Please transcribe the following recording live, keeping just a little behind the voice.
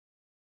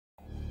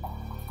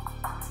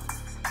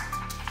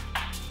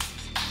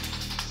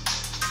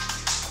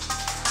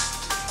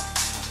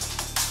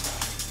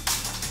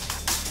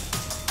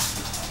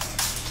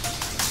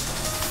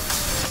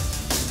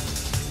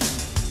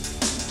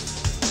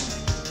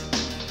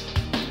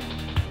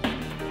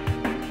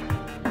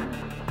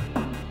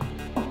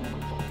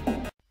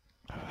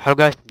Hello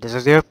guys, this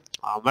is here.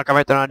 Welcome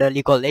back to another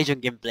League of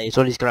Legends gameplay.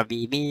 So this is gonna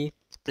be me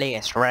playing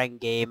as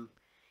rank game,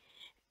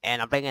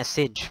 and I'm playing as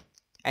Singe.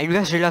 And you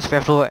guys realize we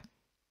have to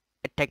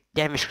attack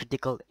damage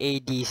critical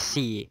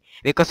ADC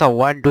because of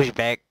one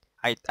douchebag.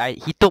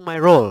 He took my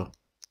role.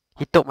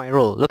 He took my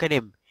role. Look at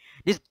him.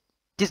 This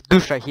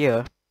douche right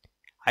here.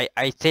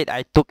 I said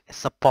I took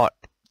support,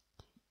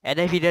 and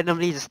then he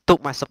randomly just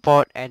took my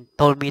support and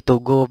told me to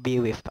go be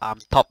with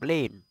top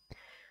lane.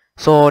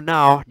 So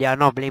now they are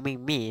not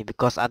blaming me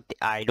because I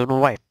don't know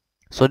why.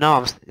 So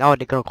now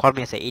they're gonna call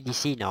me as an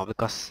ADC now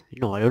because I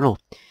don't know.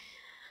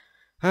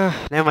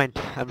 Never mind.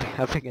 I'm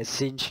playing a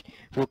Singe.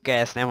 Who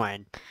cares? Never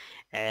mind.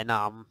 And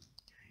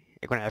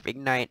you're gonna have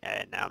Ignite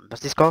and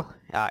what's this called?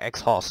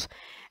 Exhaust.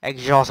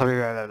 Exhaust.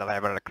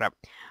 Crap.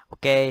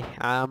 Okay.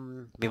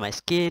 With my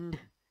skin.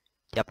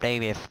 They're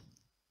playing with.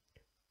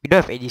 We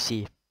don't have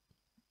ADC.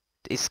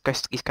 It's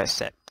quite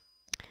sad.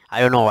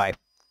 I don't know why.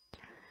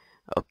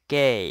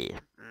 Okay.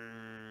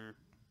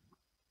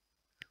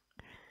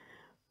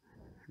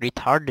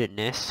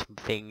 Retardedness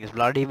thing is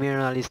Vladimir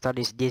Alista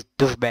is this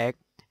douchebag,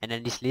 and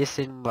then this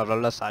listen blah blah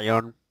blah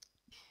Sion.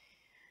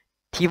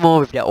 Timo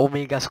with the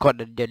Omega squad,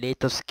 the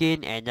latest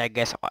skin, and I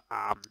guess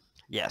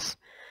yes.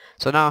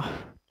 So now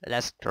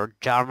let's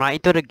jump right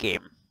into the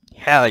game.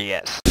 Hell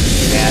yes.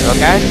 Hello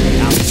guys,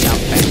 I'm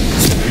back.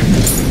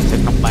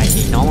 So combine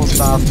the normal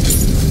stuff.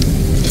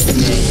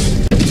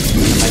 Okay.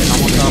 Combine the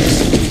normal stuff.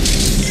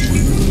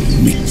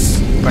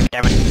 God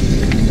damn it.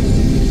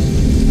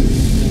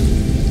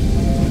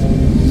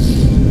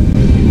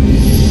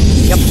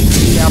 Yep,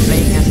 we are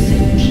playing as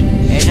Singe,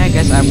 and I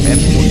guess I'm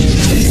F4.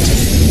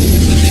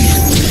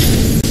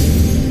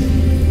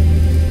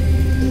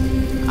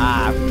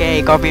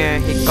 Okay, come here,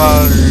 he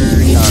called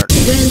Richard.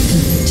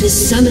 Welcome to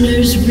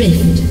Summoner's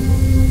Rift.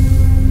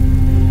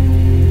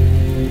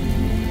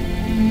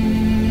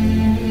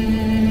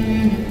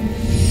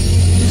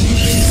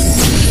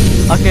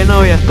 Okay,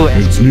 now we have to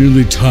It's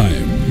nearly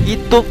time. He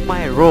took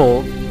my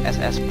role as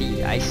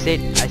SP. I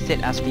said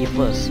SP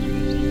first.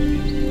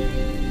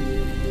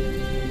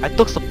 I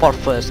took support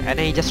first, and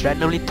then he just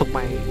randomly took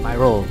my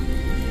role.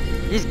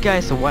 This guy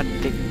is one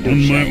big On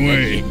my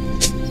way.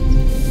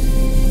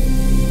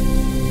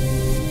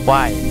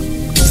 Why?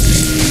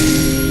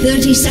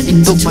 30 He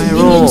seconds took until my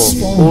minions role.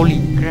 spawn.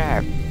 Holy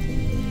crap!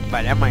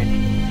 But never mind.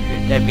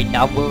 Let me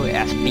double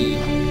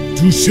SP.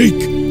 To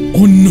shake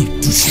or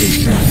not to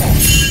shake.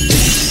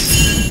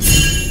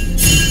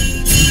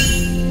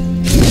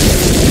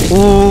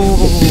 Ooh!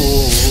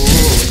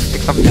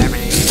 Take some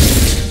damage.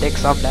 Take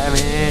some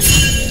damage.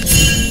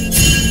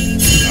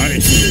 I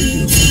hear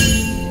you.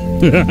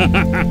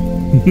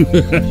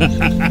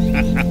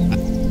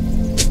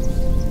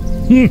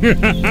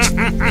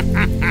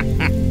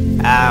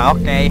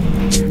 Okay.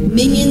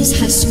 Minions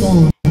have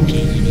spawned.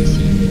 Okay,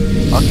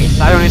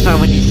 Sion is not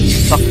even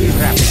easy. Fucking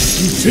crap. To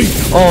shake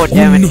Oh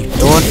damn or it! not.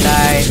 Don't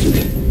die.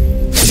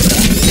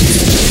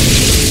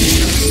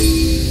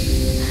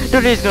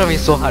 Dude, this is gonna be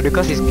so hard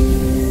because this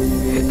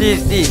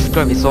is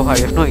gonna be so hard.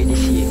 We have no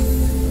ADC.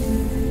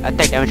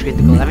 Attack damage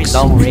critical. I mean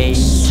long range,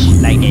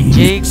 like a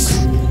Jinx.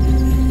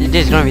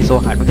 This is gonna be so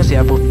hard because we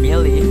are both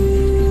melee.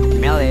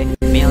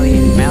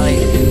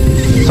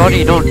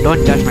 Sorry, don't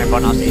judge my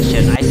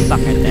pronunciation. I suck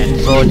at that.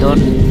 So don't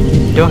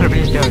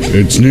please don't.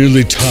 It's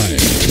nearly time.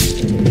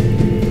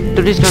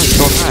 Dude, this is gonna be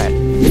so hard.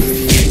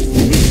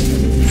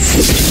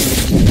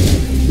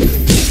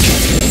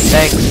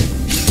 Thanks.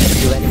 Thank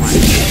you very much.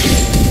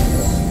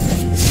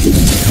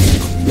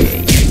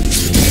 Okay.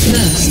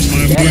 First,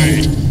 My way.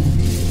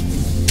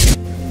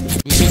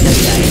 You need to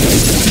die.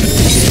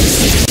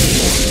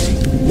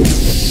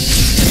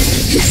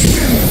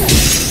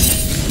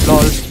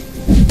 Lol.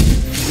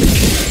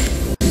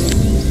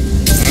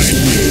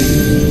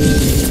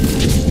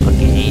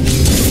 Okay.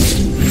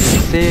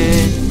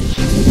 Singe.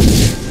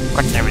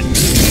 God damn it.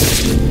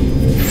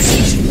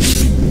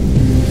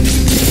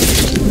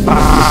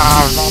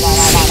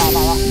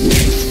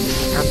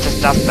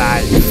 Just die.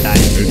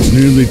 It's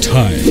nearly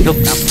time. Look,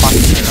 I'm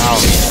fucking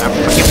around. I'm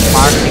freaking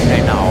farting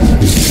right now.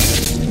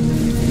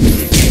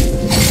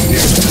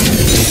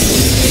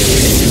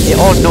 They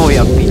all know we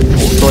are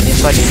painful, so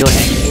that's why they don't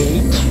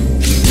engage.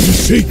 To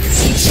shake or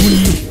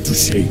not to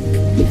shake.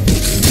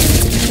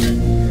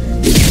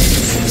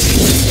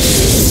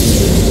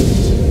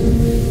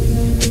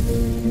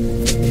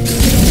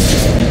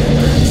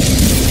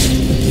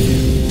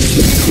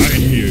 I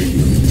hear you.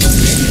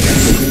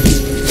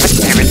 God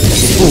damn it.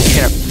 Oh,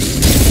 get up.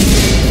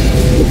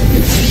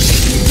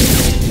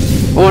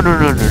 Oh, no.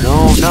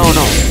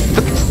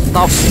 Fucking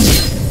stop.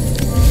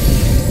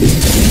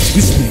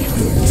 This may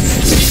hurt.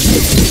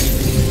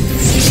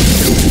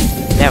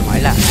 Damn, I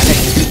like to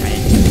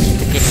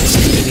get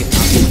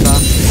with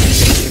stuff.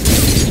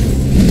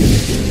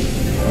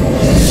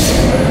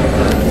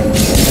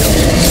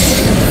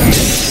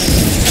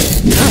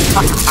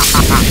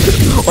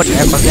 What the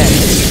heck was that?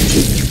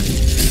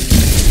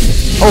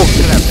 Oh,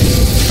 crap.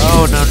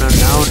 Oh, no.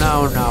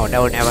 That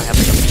will never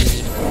happen to me.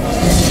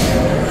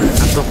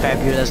 I'm too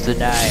fabulous to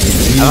die.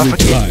 I'm a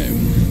freaking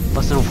Time.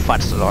 person who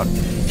farts a lot.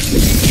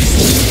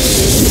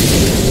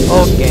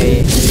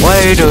 Okay, what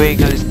are you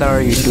doing, Alistair?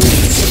 Are you doing?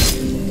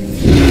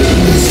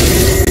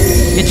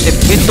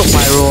 It took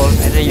my role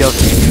and then you're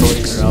keep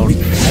throwing around.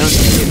 I don't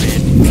see it, man.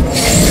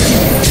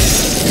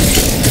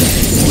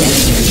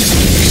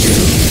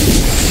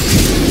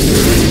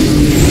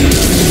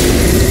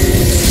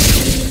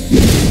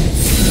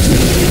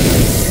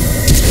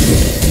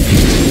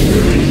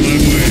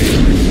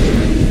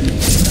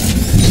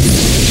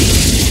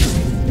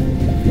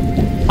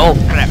 Oh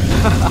crap!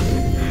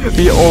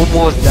 We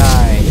almost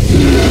died.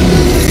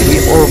 We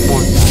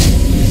almost died.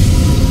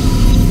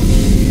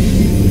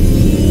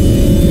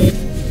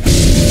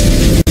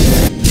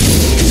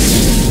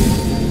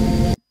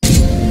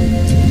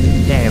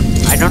 Damn,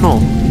 I don't know.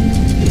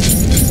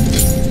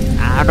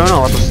 I don't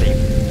know what to say.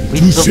 We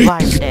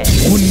survived that.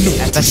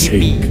 Especially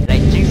me.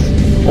 Like, things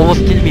almost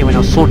killed me when I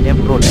was so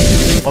damn low.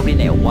 Like, probably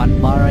like 1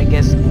 bar, I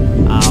guess.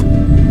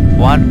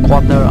 1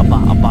 quarter a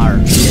bar.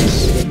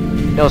 Yes.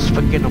 That was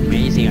freaking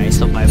amazing. I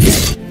survived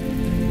that.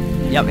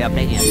 Yep, we are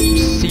playing as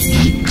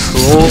Siege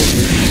Troll.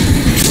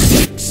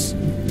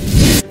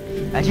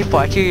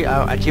 Actually, I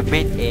actually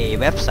made a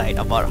website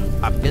about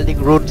building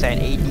runes and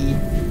AD.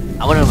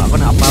 I'm gonna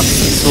upload it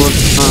soon.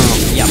 No.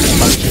 Yeah, I'm gonna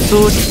upload it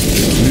soon.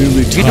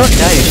 You don't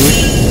die, dude.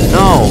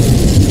 No.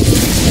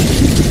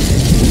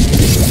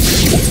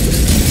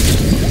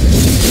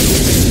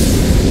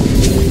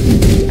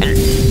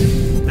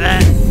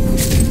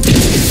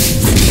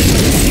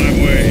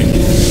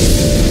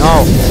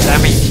 No,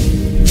 damn it.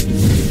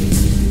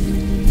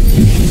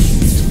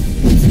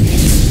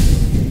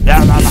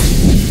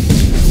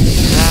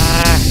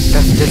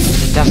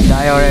 Just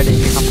die already,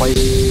 some point.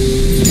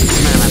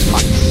 Man, my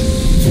fucks.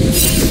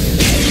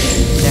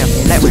 Damn,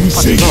 let my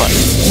fucking go.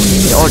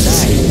 They all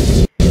die.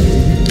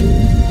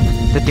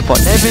 34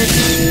 damage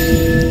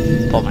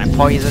for my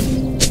poison.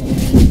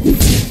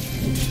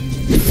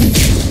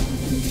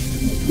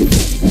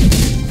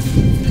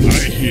 I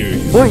hear you.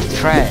 Where is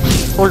trash?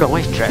 Hold on,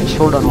 where is trash?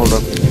 Hold on. God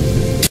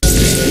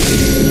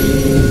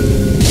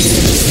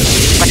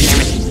damn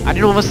it, I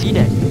didn't oversee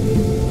that.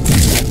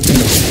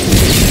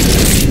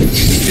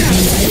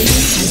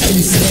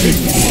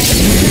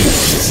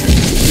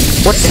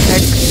 What the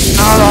heck?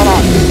 No.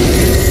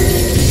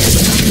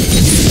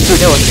 Dude,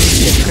 that was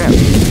shit crap.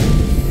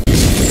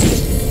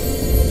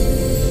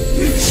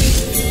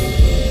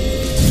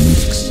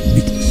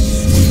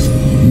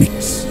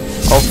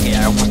 Okay, I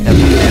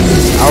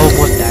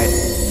almost died.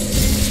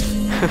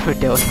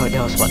 that was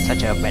what,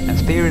 such a bad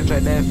experience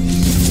right there.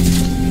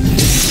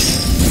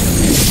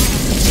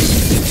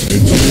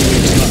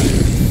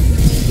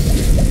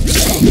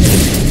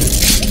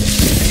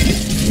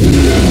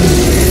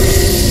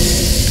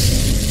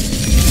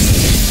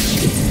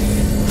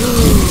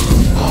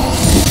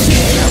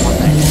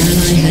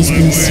 Has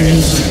been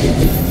slain.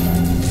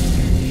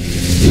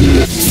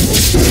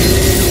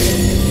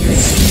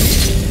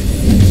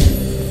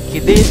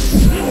 Get this.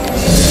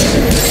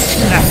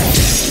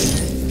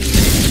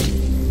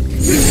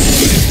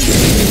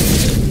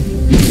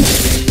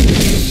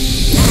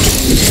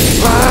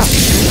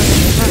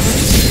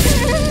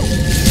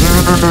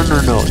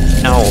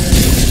 No.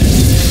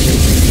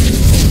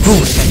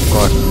 Oh, thank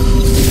God.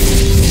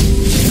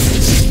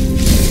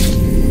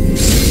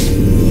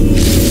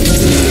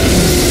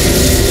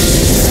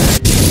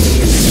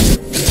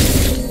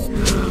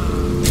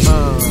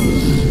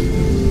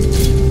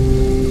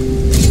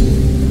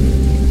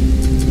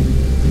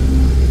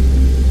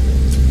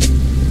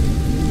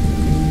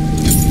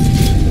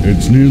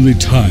 It's nearly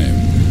time.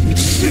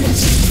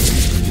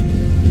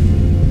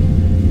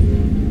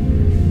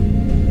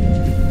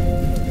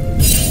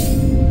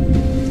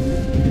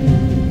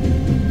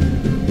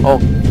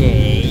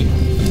 Okay.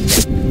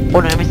 Oh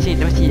no, let me see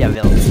the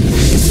build.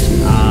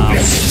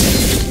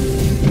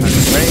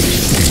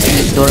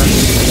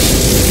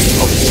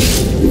 Okay.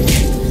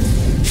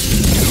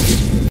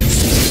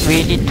 We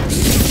need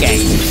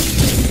gang.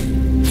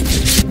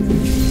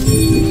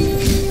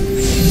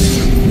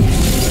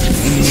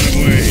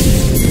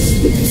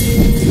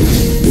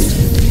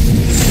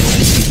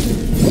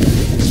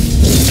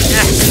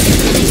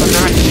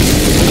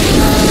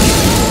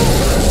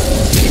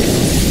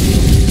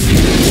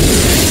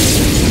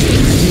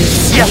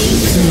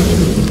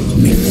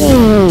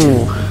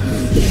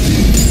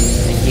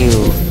 Thank you.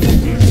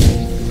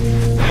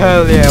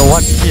 Hell yeah,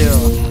 1 kill.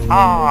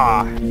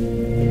 Ah.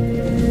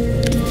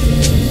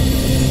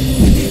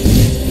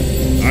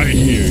 I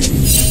hear you.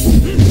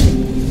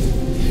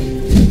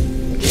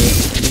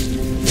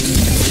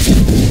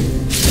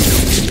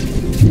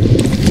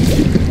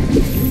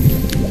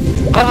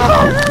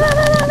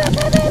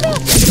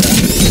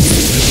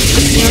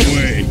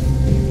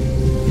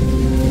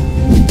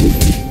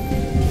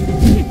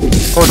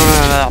 Oh no,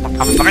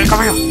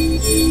 come here.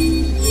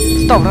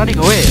 Stop running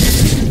away.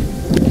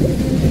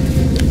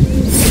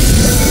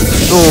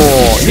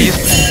 Oh,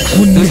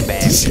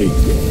 douchebag.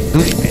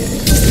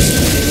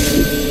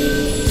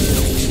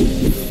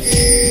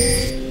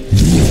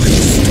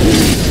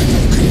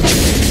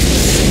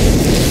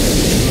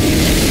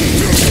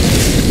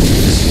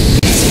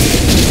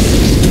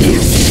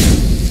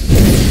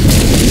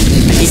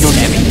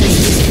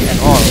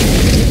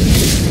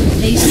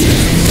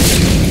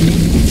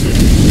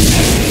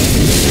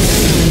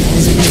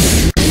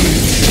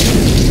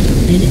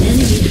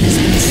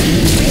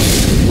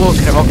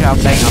 Okay, I'm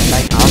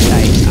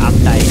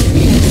dying.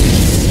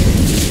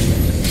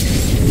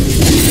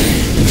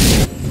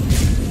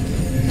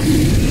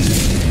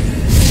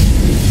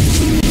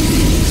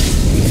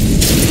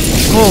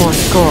 Oh my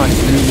god.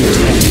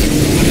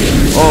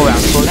 Oh, I'm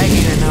so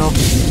lagging right now.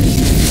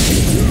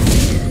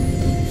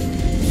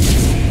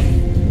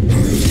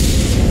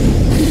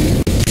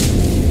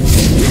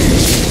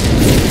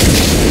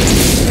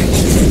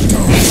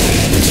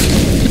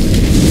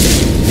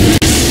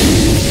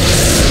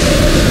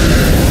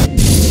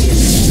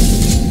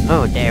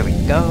 Oh, there we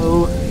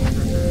go.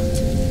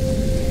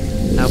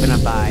 Now I'm gonna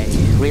buy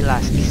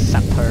Relax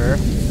Supper.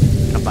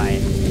 Gonna buy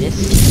this.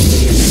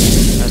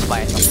 Let's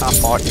buy some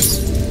supports.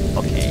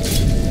 Okay.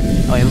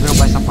 Oh yeah, we're gonna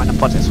buy some mana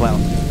pots as well.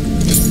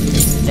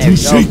 There To we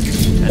go. shake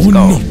Let's or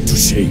go. not to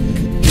shake.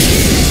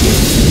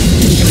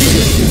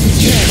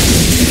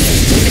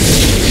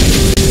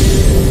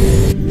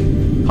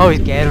 How is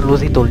Garen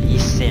losing to Lee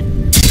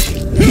Sin?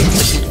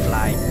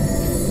 Fly.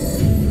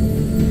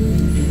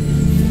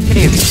 Hit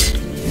him.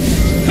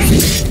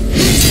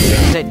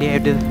 He's like they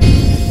have the...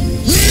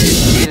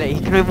 he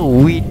can't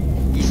even win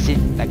Lee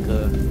Sin like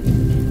a...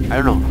 I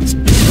don't know.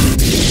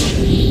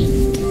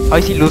 How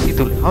is he losing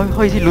to...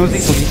 How is he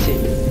losing to Lee Sin?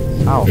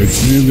 How?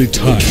 It's nearly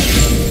time.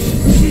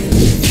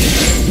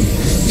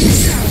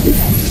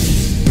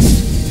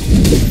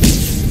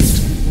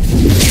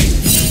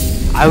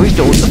 I wish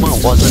the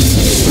ultimate wasn't...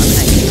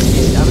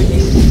 I mean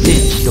this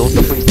Singe, the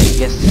ultimate is like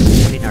just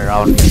running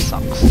around, it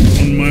sucks.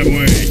 On my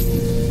way.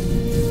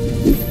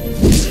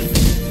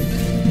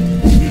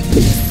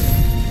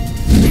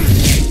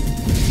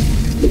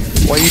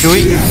 What are you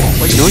doing?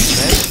 What are you doing,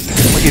 Fred?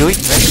 What are you doing,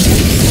 Fred?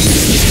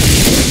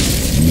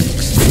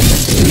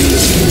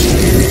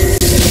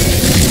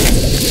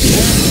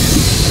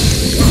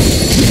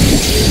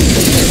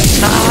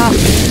 Ah!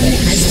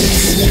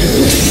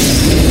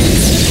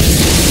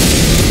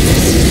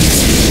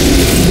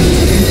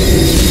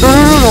 No.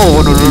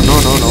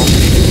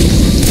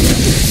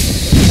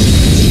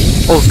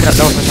 Oh crap,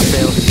 that was such a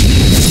fail.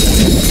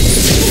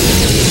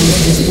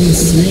 Has been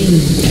slain.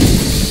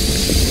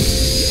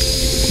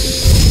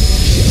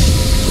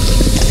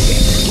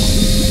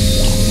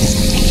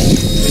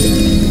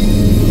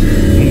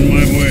 On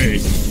my way.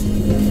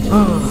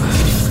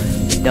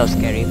 That was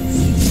scary.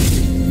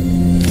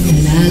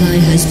 An ally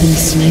has been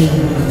slain.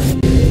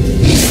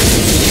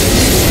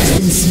 Has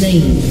been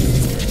slain.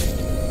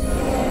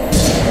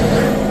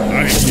 I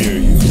hear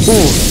you.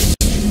 Ooh!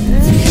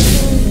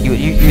 You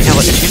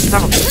never...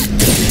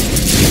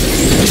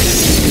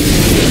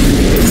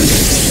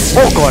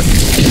 Oh god!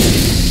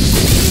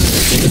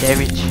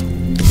 Damage.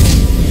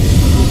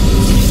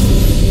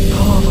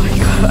 Oh my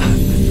god.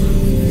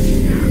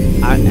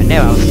 I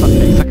never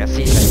suck at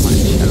seeing that much.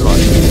 A lot.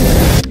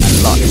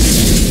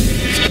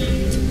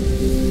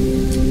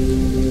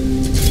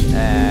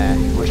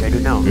 What should I do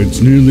now? It's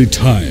nearly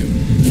time.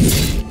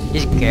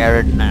 Is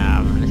Garen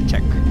now? Let's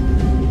check.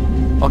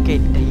 Okay,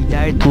 he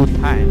died 2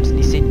 times.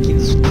 Listen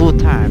kills 2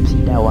 times. He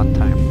died 1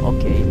 time.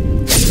 Okay.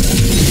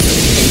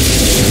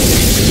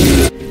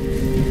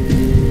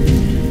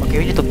 Okay,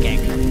 we need to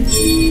gank.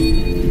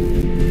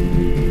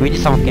 We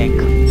need some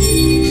gank.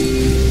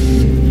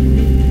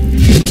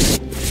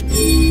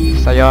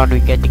 Sion, we're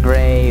getting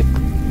raped.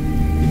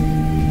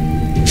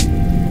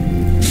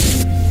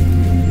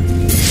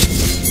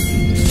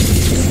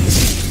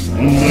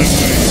 On my way.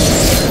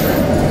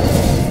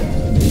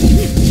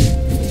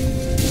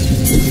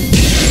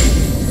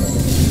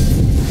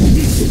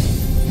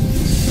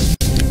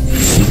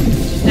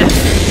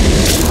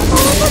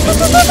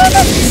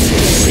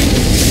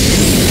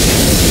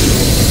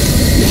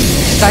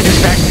 Side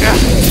effect.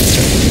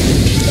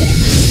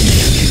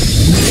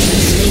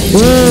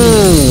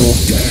 Ooh.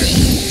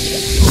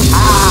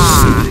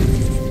 Ah.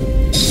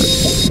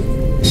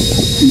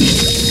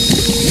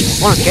 I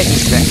wanna get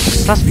this back.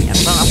 Trust me, I'm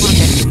gonna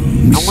get it.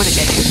 I'm gonna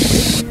get it.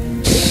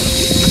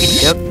 Fucking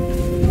jerk.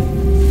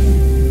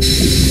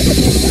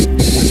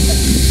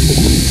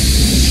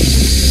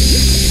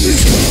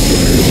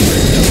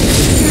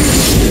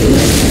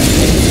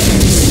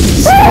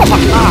 Oh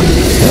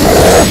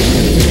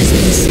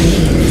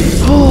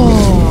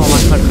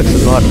my god, hurts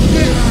a lot.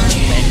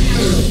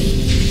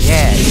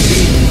 Yeah.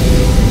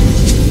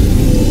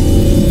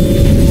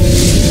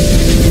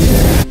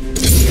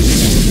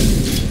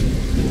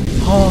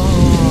 Oh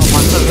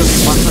my god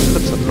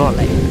hurts a lot,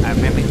 like I'm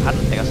having heart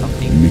attack or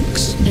something.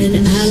 Mix.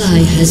 An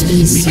ally has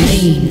been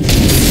slain.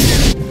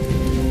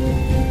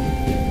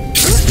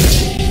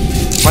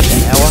 What the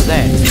hell was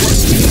that?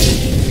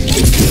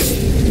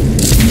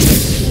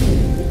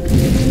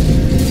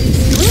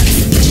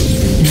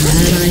 An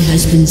ally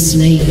has been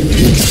slain.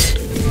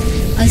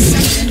 A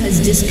summoner has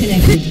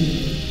disconnected.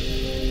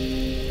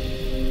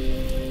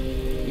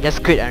 He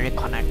just quit and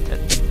reconnected.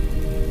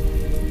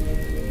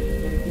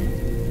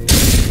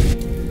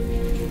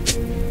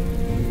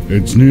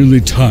 It's nearly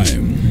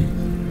time.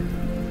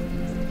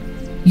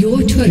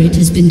 Your turret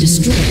has been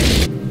destroyed.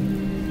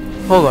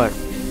 Hold on.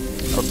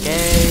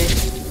 Okay.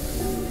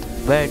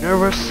 Very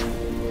nervous.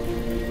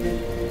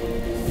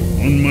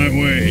 On my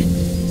way.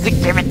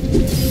 Damn it!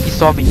 He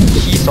saw me.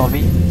 He saw me.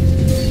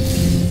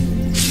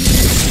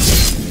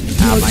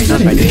 Your I know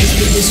turret by the way. has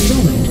been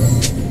destroyed.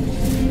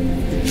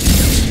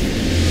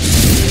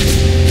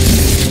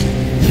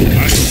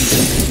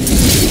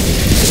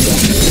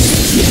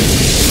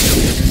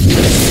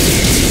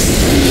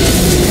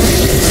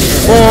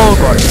 Oh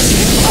god.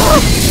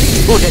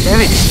 Oh, that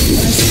damage.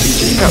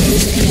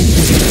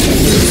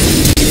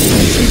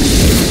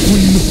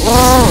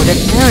 Oh, that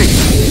damage.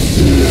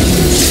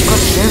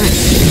 God damn it.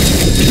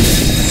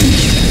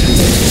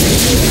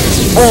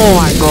 Oh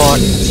my god.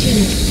 An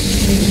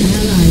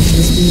ally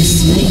has been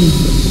slain.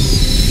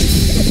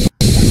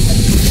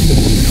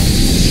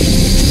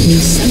 A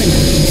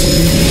summoner has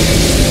been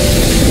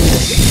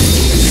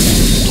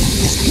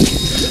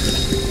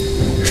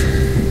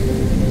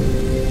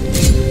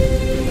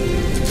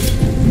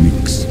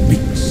Mix,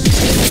 mix,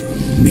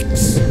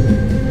 mix.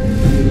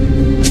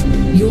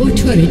 Your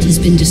turret has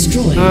been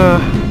destroyed.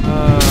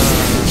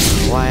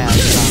 Why I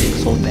suck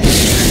so bad?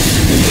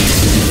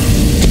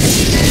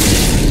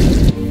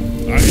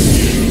 I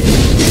hear you.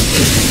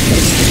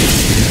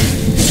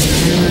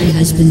 An ally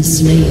has been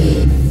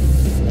slain.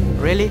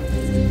 Really?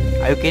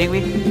 Are you kidding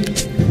me?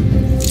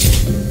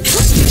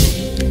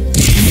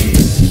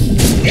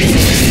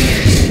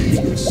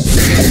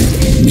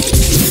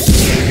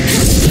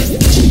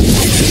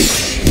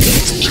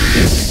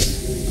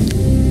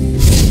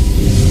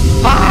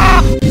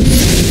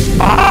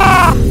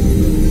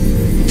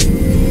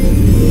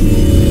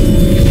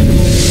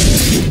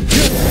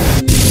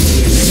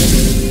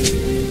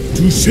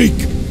 To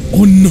shake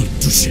or not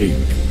to shake?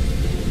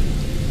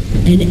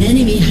 An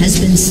enemy has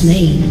been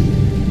slain.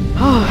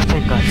 Oh,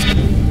 thank god.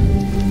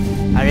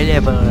 I really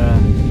have a...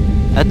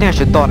 I think I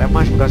should thought that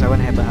much because I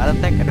want to have a heart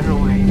attack. I don't know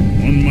why.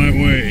 On my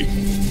way.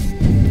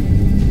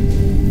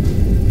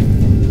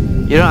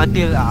 You know,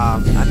 until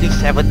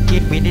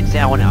 17 minutes,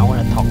 then I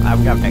wanna talk.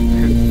 I'm like,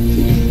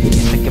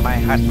 it's like in my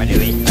heart, by the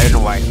way. I don't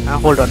know why.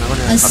 Hold on, I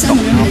wanna A talk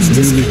summoner now. has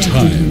Truly disconnected.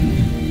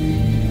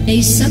 time.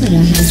 A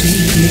summoner has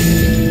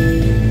reconnected.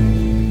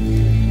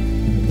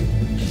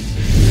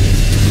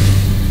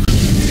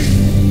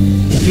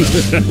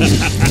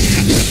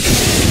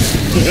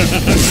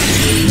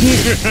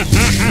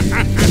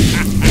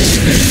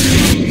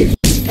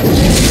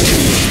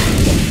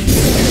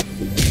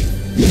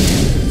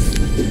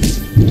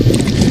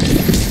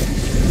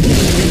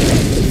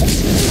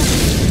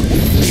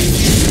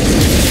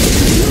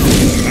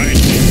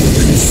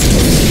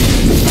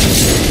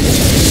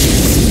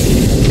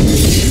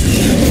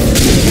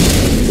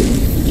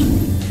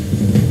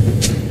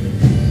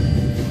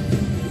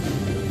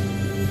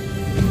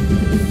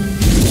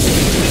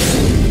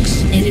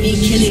 Enemy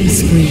killing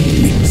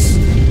spree.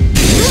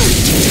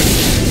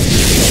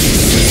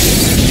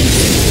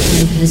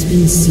 Ally has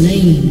been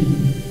slain.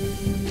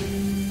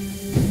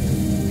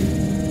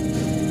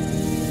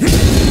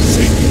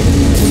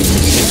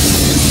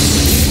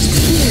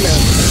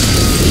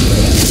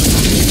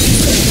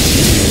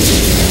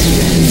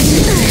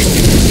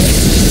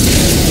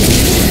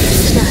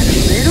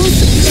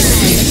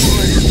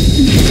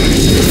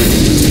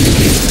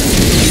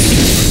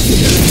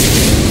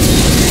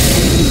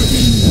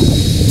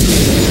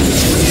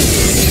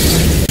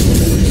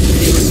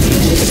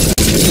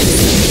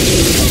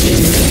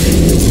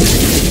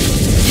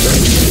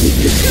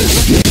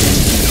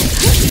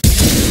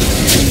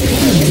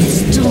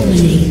 It's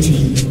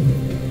dominating.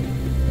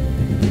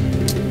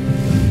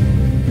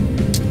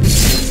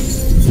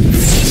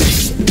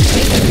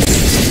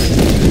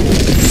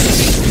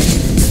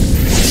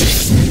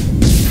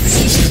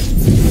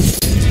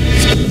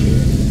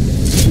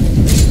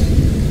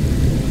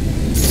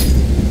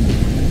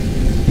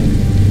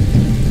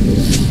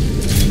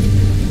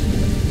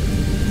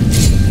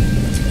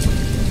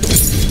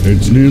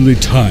 It's nearly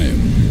time.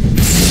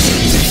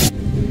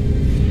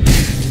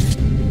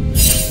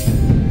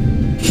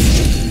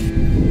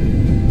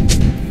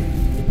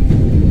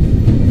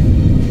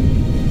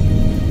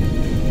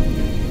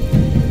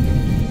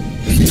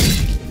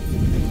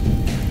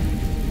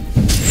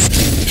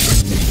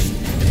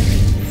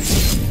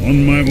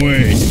 On my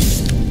way.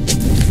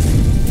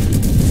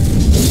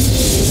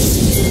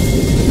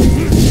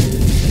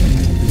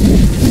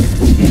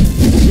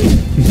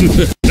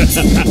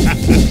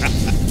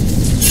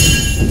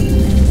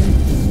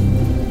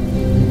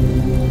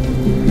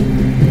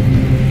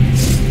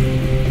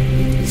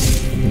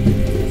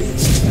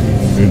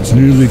 It's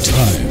nearly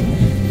time.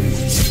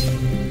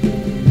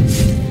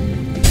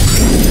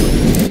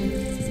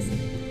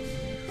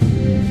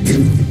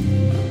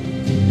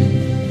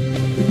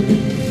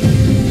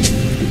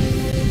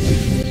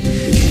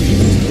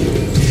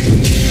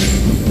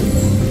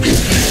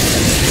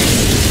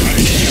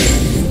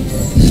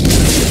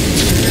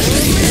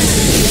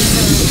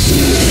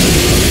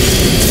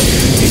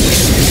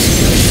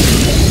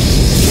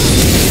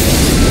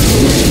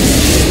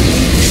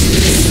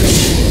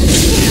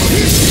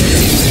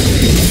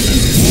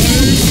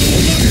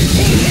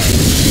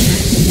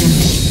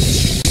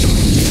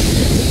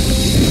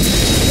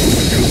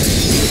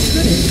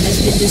 Turret has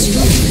been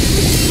destroyed.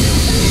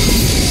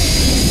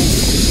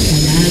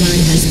 An ally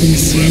has been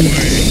slain.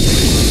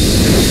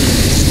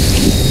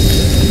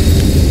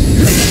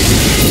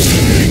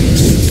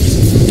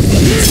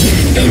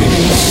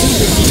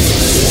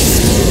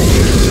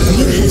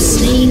 You have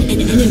slain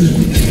an enemy.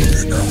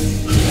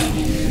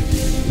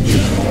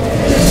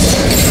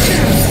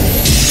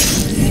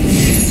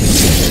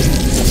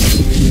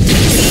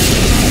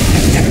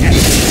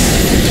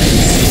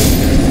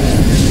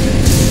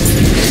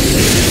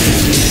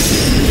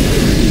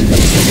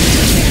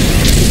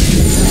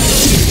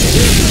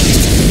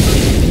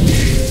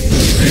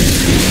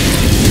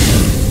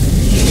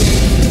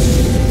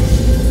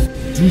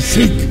 To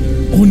shake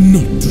or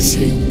not to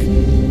shake?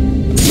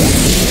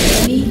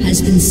 Enemy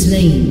has been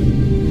slain.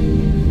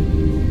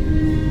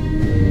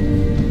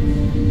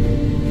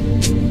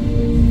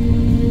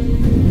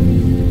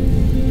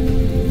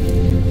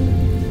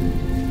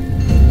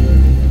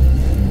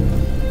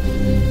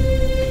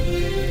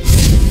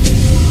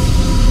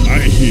 I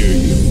hear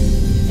you.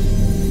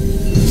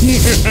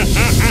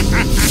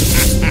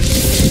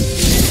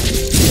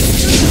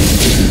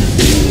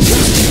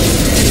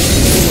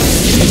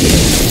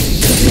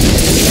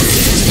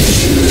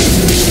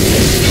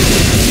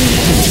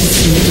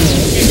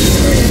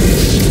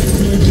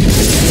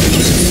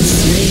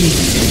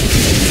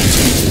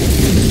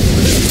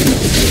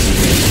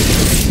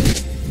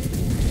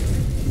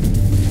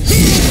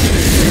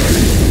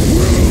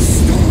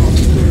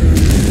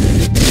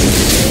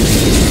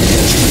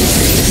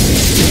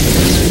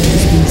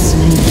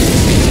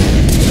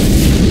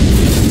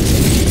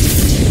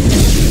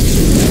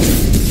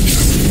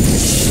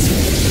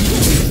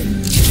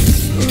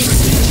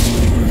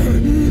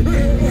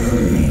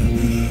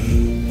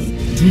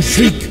 To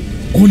shake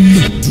or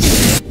not to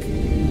shake?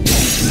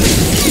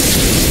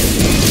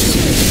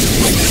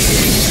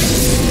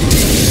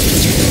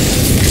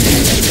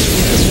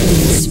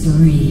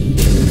 Spree.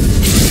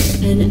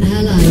 An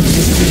ally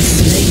has been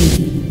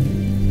slain.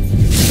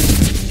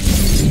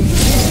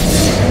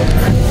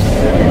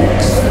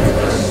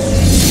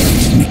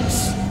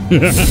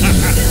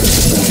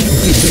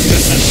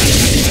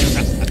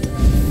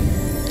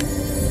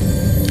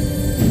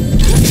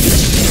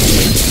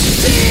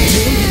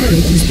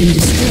 Turret has been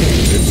destroyed.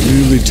 It's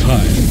really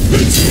time.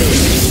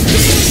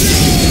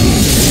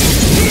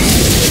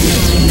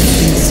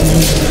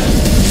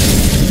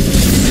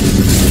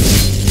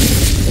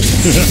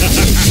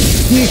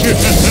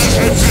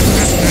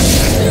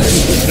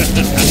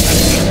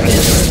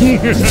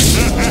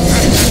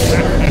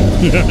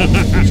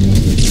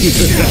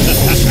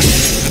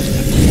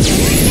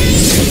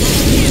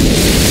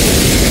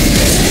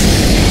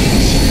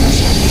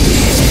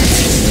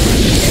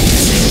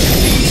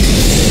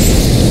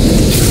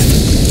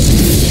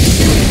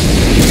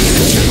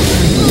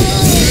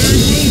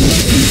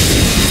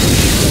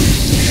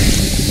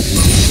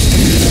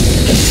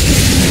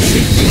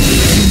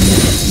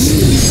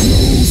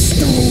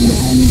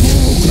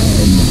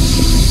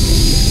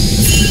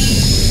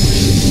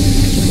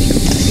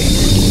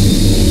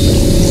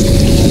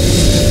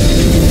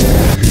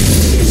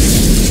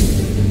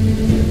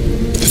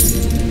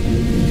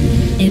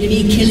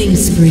 Enemy killing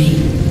spree.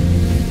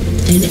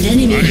 An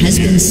enemy has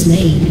been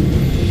slain.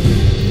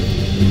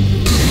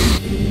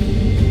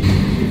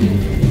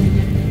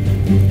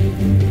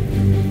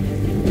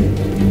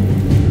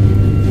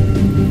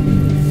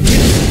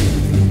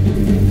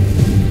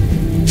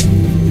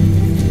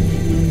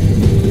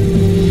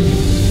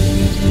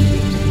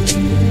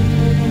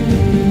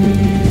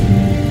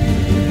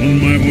 On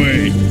my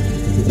way.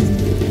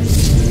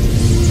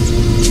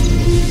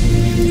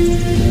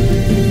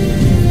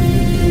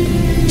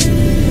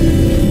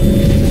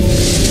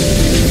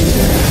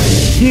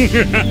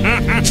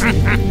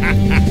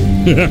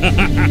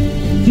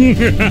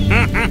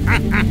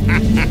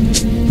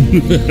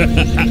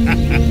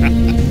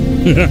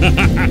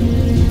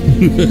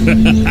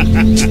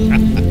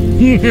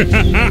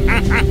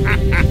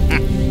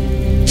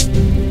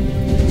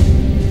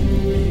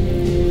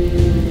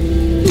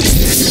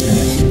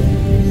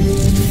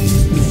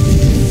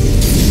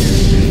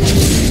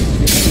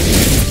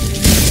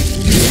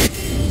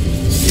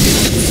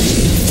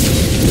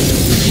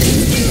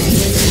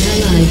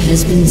 Ally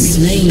has been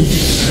slain.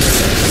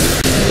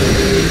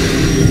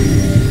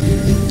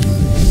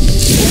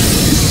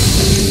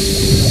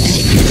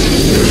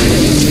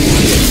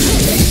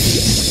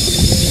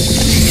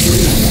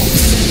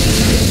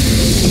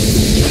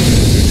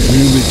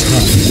 Really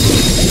time.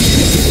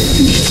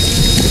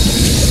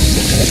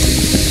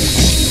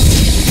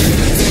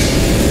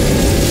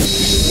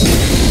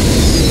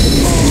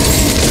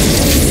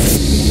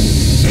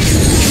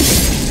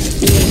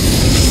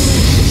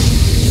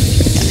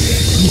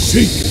 To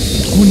shake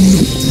or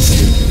not to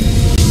shake?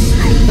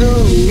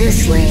 Boom, this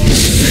land.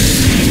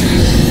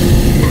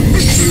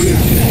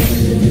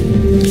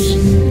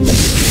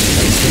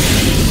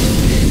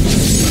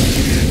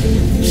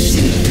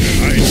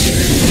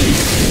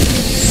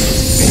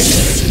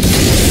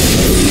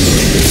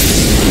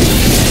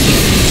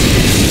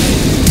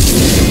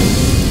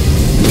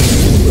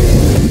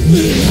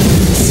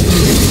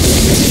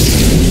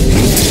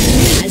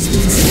 Has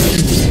been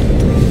slain.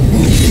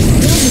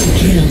 Double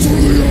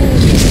kill.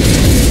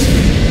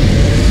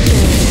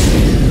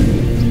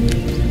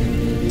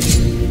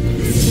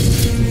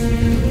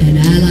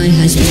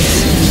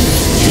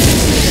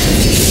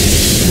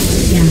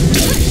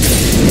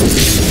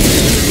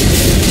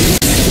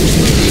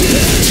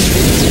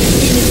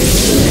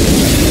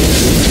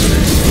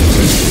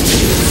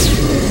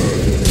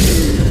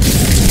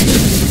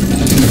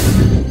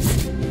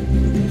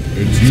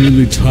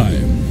 nearly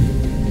time.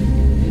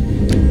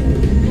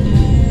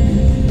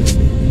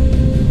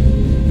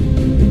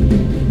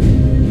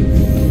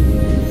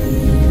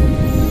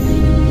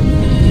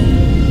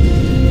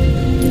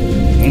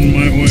 On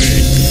my way.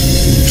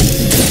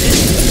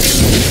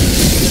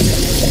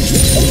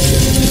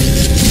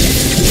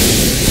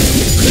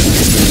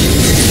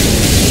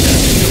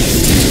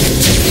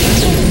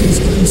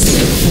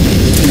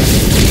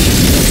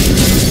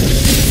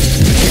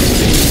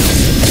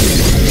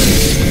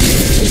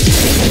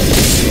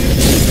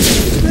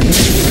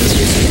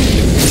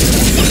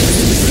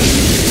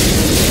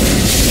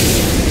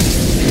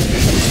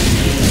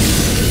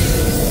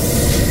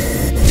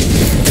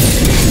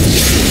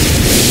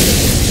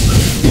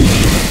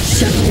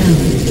 Shut down.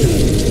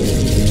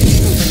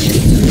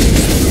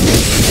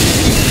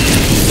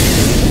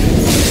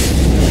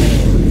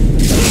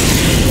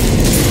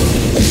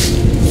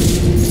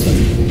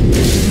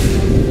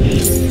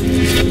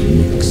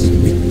 Mix,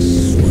 mix,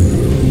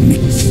 swirl,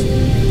 mix.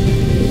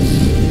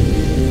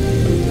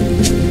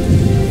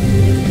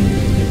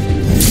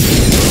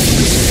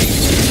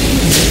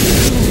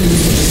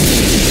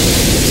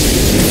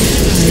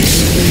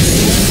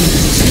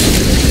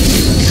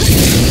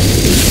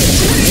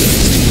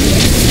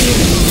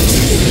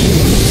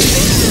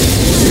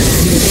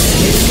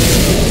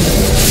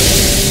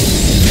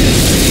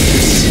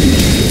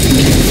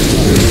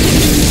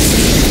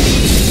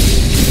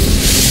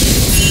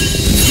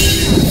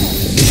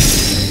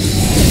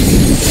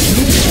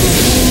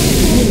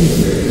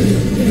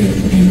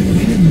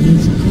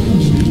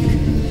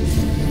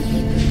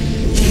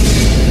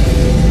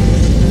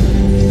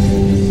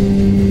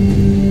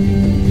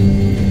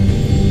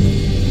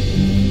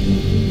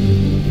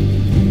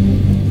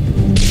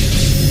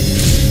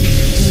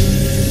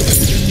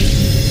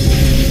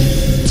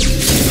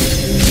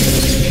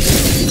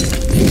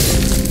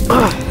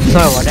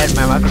 Sorry about that,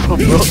 my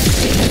microphone broke.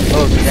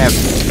 Oh crap.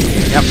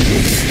 Yep.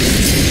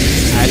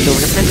 I have to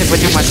replace it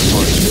with your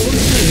microphone.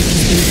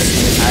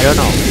 I don't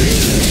know.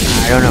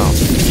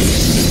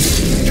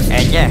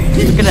 And yeah,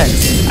 look at that.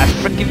 I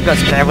freaking got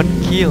 7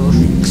 kills,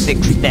 6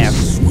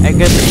 deaths. I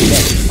guess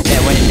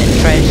that when that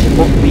trash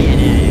poked me and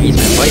it released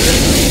my poison.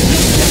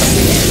 That's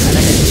okay. I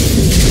like it.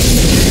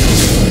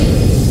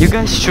 You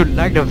guys should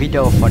like the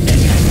video for that.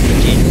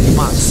 It's a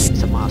must.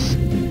 It's a must.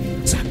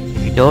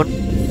 If you don't,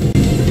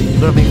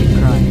 you're gonna make me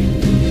cry.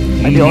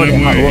 I did all the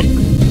hard work.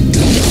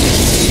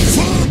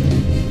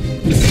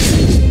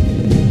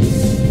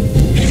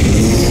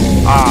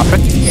 Ah,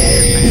 freaking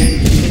yeah, man.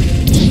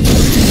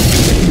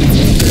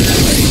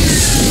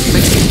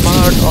 Makes me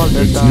fart all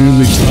the It's time.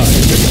 nearly time.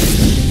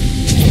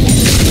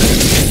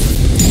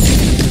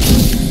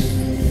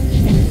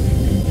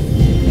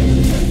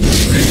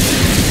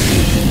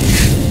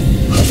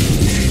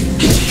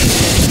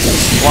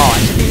 Wow,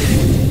 actually,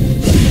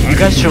 you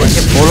guys should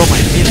actually follow my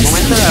feed. No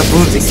matter I'm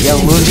losing,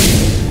 you're losing.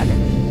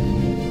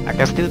 I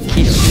can still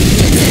kill.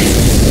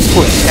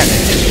 Oh crap.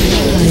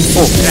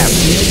 Oh crap.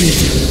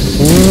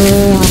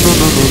 Oh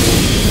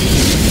no.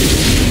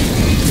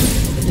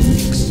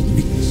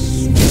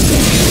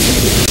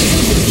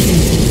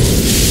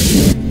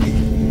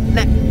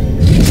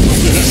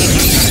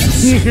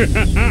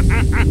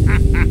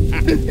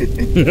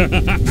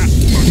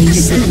 The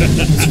server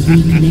has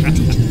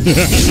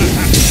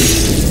reconnected.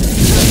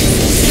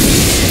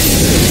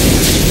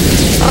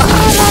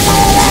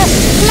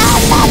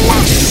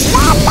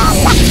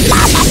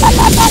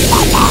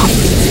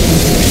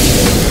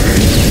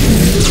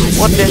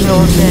 What the hell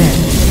was that?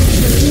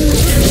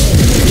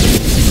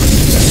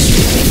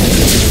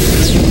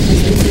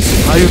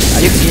 Are you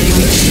kidding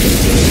me?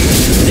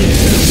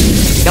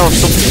 That was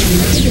stupid.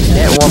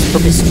 That was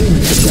stupid.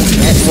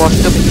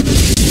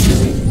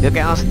 You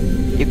can ask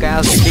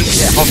think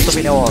that how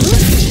stupid that was.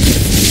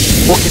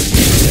 Fucking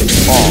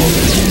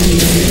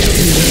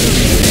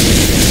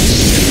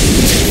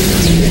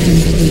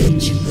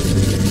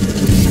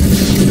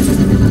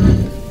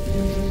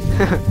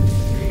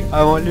I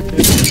only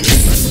played.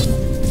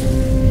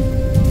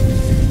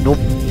 Nope.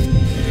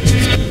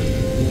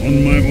 On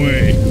my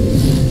way.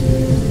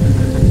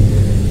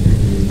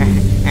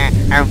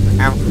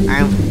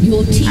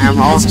 Your team I'm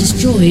has on-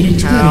 destroyed a I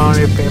turret.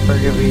 only paper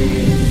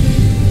division.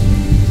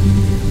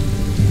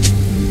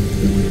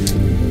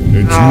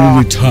 It's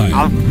nearly time.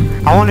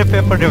 I only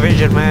paper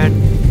division, man.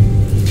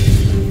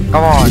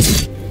 Come on.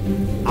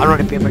 I'm not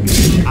a paper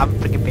division. I'm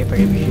freaking paper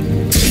division.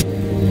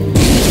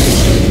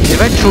 If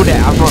I true that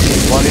I'm not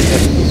involved,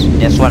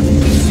 that's what.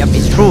 Yep,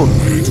 it's true.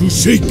 To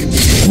shake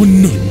or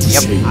not to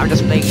Yep, shake. I'm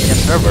just playing in the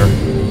server.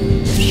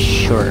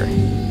 Sure.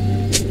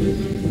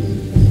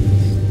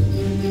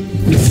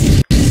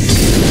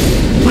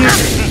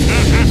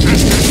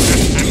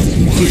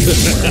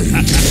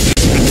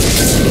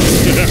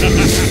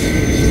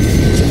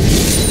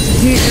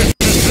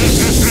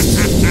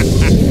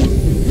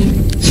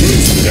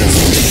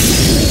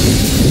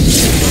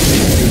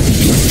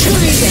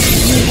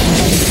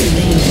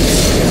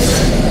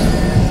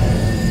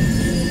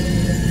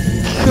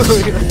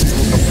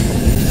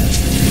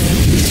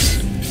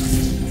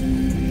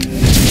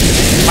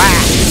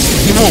 Wow!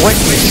 Timo,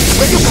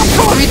 where you come from?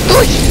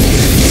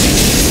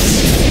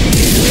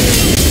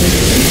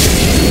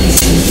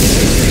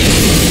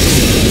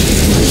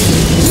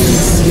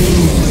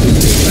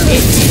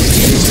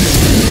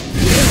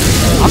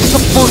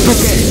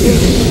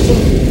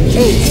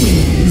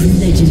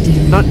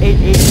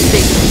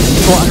 1886.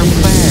 So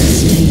unfair.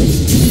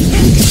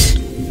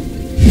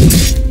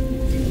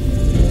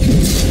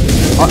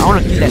 Oh, I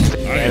wanna kill that.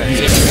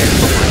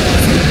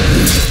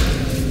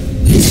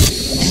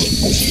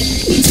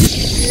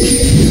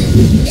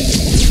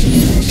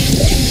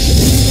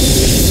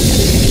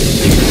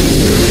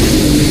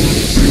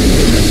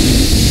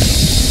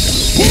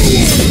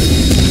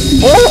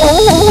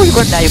 Oh, you're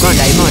gonna die, you're gonna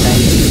die, you're gonna die.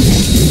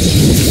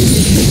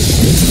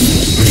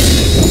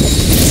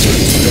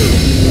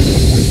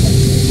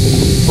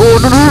 Oh,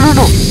 no, no, no, no,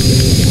 no.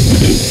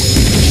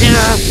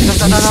 Yeah, no,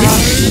 no, no, no.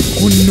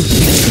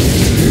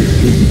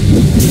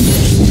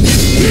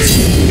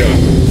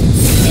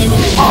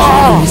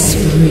 Oh!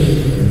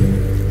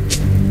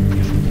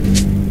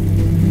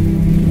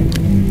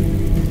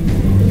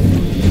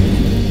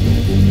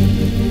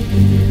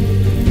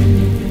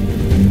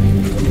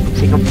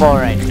 Singapore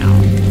right now.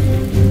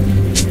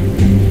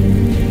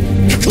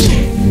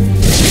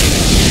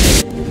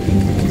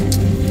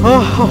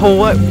 Oh,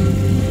 what?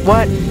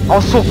 What? I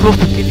was so close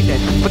to killing that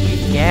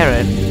freaking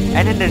Garen,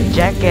 and then the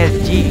jackass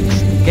Jinx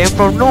came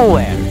from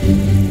nowhere.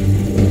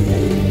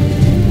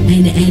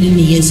 An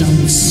enemy is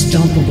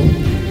unstoppable.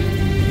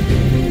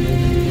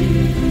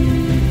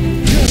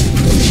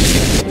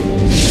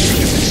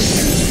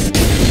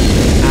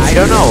 I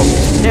don't know.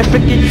 That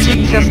freaking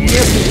Jinx just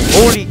killed me.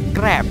 Holy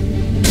crap.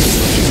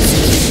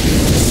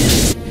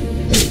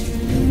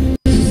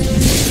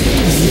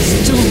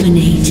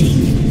 Dominating.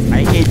 I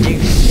hate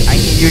Jinx. I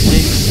hate you,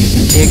 Jinx.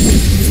 Dick.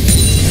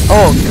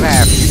 Oh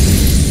crap.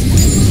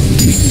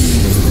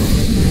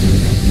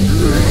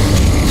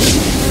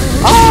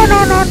 Oh no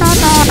no no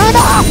no no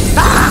no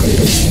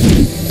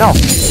no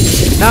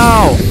no.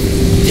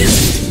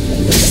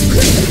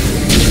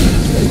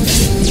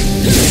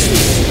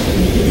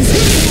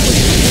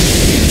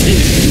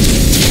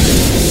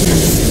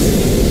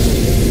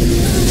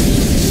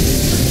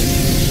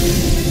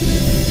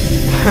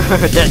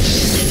 That's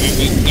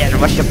yeah,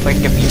 what's the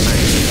point of me, man?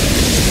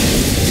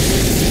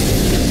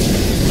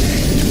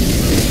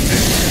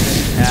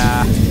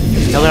 Yeah,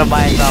 I'm gonna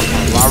buy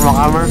some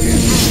armor.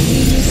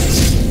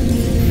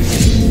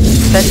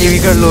 Sadly, we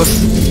gonna lose.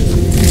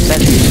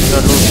 Sadly, we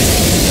gonna lose.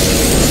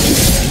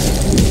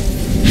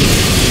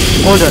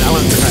 Hold on, I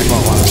want to try for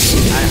a while.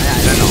 I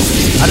don't know.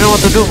 I don't know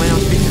what to do, man.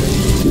 I'm speaking.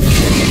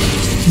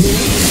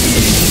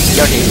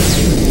 Your name.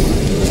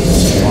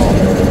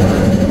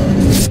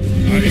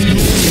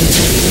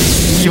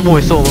 Timo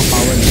is so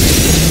overpowered.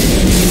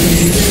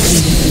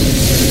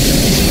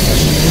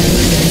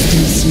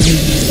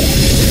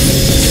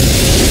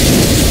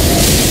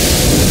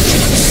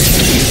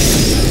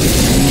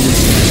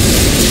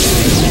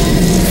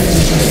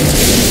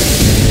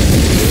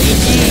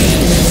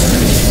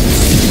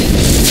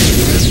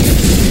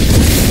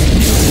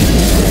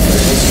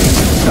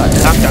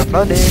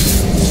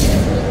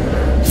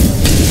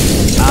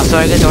 So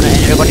I guess I want to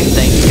end the recording.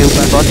 Thank you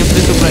for watching.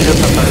 Please subscribe to the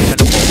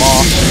channel for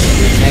more.